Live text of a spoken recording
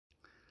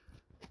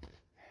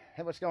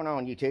Hey, what's going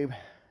on, YouTube?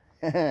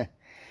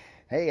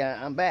 Hey,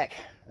 I'm back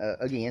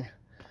again.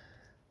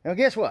 Now,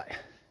 guess what?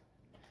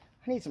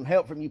 I need some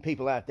help from you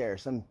people out there.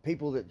 Some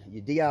people that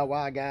you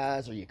DIY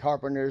guys, or you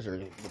carpenters, or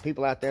the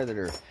people out there that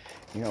are,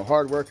 you know,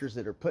 hard workers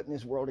that are putting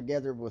this world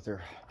together with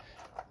their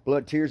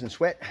blood, tears, and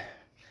sweat.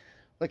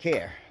 Look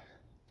here.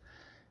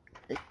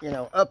 You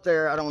know, up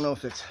there, I don't know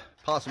if it's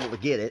possible to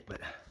get it,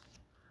 but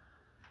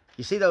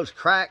you see those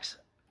cracks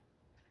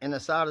in the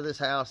side of this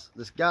house?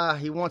 This guy,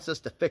 he wants us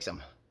to fix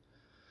them.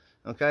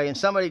 Okay, and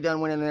somebody done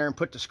went in there and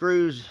put the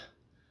screws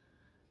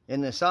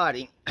in the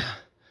siding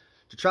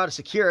to try to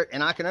secure it,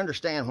 and I can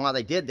understand why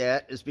they did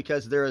that. Is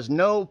because there is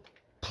no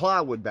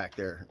plywood back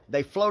there.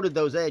 They floated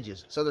those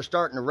edges, so they're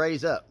starting to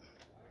raise up.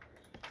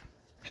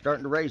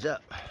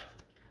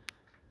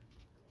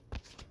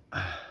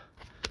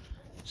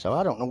 So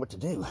I don't know what to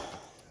do.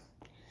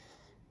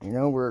 You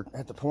know, we're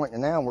at the point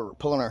now where we're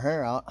pulling our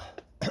hair out.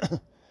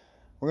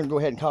 We're gonna go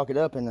ahead and caulk it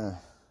up and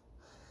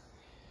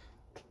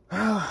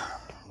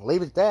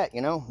leave it at that,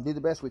 you know, do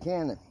the best we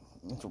can.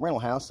 It's a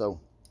rental house, so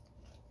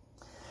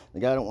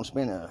the guy don't want to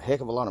spend a heck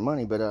of a lot of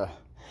money, but I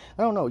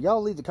don't know.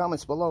 Y'all leave the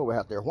comments below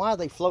out there. Why are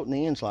they floating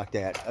the ends like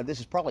that?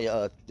 This is probably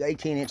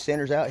 18-inch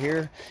centers out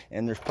here,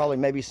 and there's probably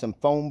maybe some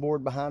foam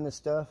board behind this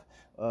stuff.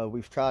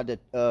 We've tried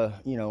to,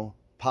 you know,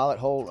 pilot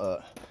hole.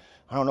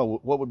 I don't know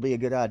what would be a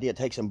good idea.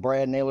 Take some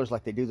brad nailers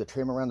like they do the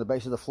trim around the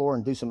base of the floor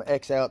and do some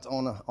X outs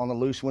on the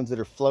loose ones that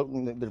are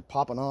floating, that are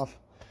popping off.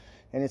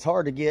 And it's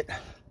hard to get.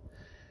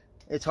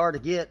 It's hard to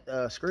get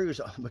screws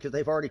because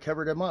they've already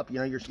covered them up. You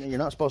know, you're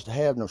not supposed to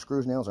have no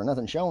screws, nails, or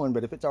nothing showing.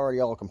 But if it's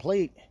already all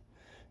complete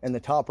and the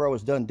top row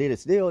is did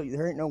its deal,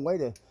 there ain't no way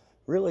to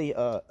really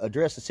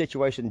address the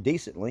situation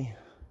decently.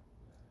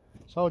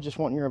 So I was just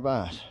wanting your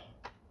advice.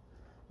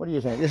 What do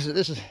you think?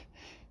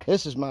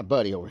 This is my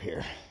buddy over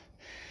here.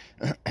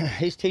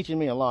 He's teaching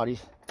me a lot.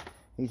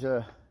 He's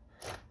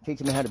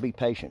teaching me how to be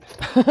patient.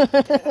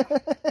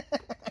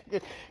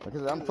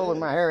 Because I'm pulling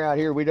my hair out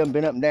here. We done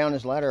been up and down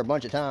this ladder a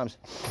bunch of times.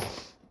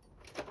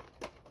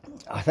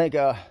 I think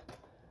I'm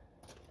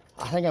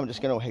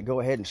just gonna go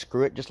ahead and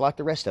screw it just like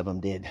the rest of them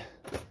did.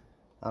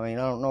 I mean,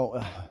 I don't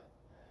know.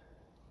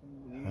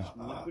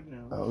 Liquid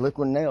nails.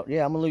 Liquid nails.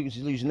 Yeah, I'm gonna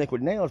use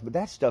liquid nails, but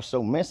that stuff's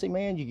so messy,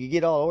 man. You can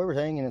get all over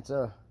everything, and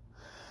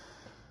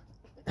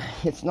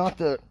it's not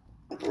the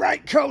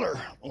right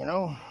color, you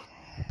know.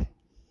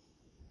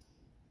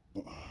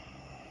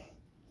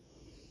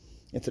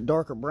 It's a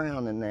darker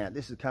brown than that.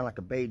 This is kind of like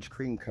a beige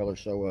cream color.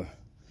 So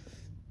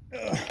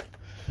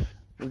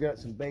we got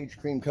some beige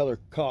cream color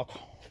caulk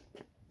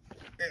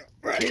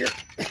right here.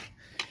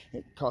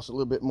 It costs a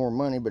little bit more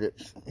money, but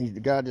the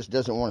guy just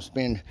doesn't want to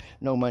spend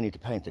no money to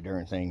paint the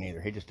darn thing either.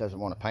 He just doesn't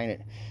want to paint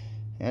it.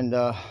 And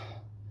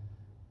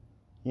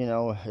you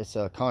know, it's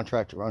a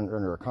contractor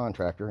under a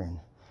contractor, and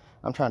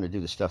I'm trying to do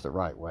the stuff the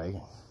right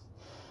way.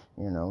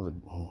 You know,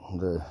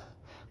 the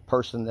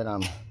person that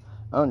I'm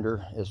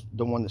under is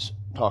the one that's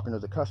talking to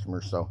the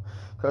customer. So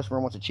customer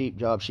wants a cheap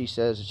job. She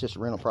says it's just a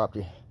rental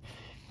property.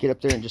 Get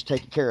up there and just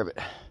take care of it.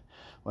 Well,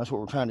 that's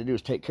what we're trying to do,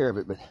 is take care of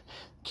it. But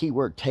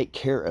keyword, take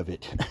care of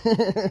it.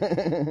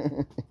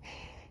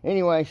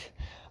 Anyways,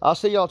 I'll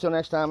see y'all till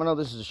next time. I know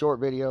this is a short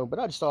video, but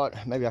I just thought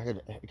maybe I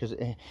could, because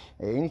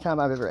anytime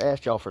I've ever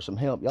asked y'all for some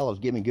help, y'all always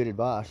give me good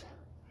advice.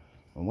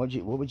 And what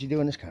would you do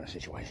in this kind of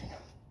situation?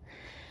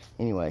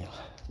 Anyway,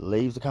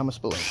 leave the comments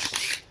below.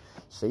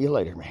 See you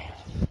later, man.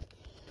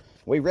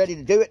 We ready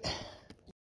to do it?